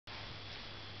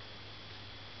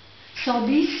So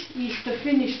this is the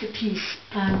finished piece,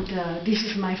 and this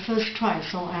is my first try,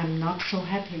 so I'm not so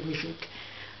happy with it.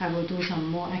 I will do some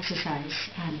more exercise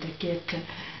and get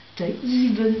the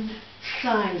even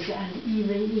size and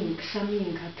even ink. Some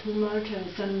ink are too much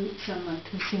and some are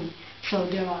too thin. So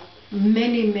there are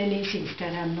many things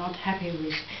that I'm not happy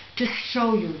with. Just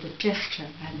show you the gesture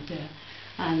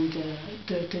and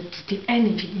the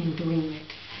energy in doing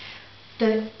it.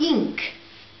 The ink,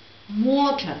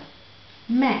 water,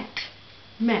 matte,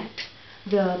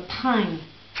 the pine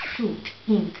fruit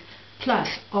ink, plus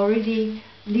already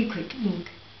liquid ink,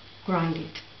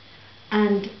 grinded.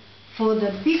 And for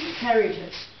the big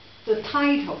characters, the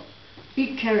title,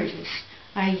 big characters,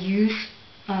 I use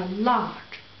a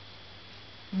large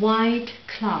white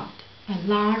cloud,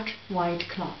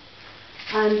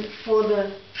 And for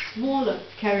the smaller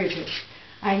characters,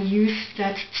 I use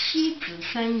that 七子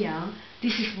山羊.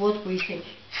 This is what we say,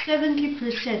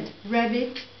 70%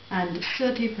 rabbit and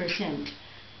 30%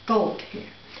 goat hair.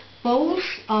 Both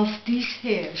of these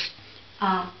hairs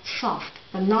are soft,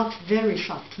 but not very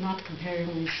soft, not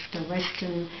comparing with the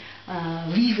Western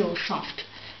visual soft.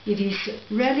 It is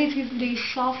relatively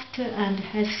soft and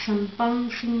has some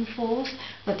bouncing force,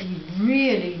 but it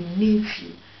really needs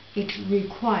you. It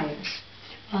requires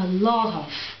a lot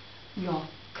of your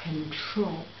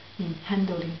control in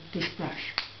handling this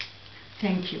brush.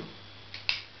 Thank you.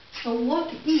 So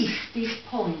what is this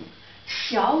poem?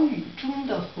 小雨中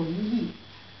的回忆,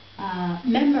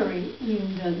 memory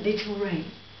in the little rain.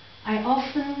 I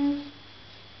often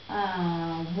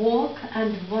walk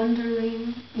and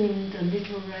wandering in the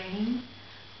little rain,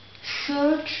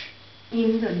 search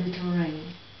in the little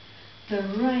rain. The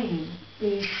rain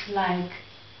is like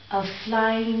a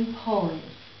flying poem,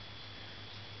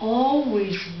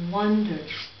 always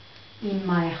wanders in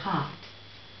my heart.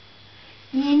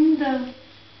 In the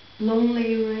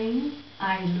lonely rain,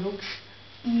 I look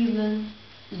even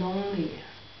lonelier.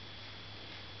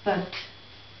 But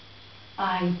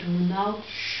I do not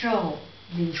show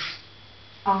this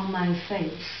on my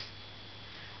face.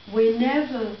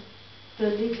 Whenever the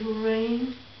little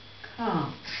rain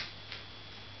comes,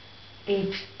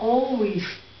 it always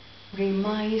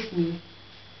reminds me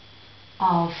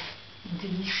of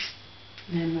this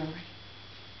memory.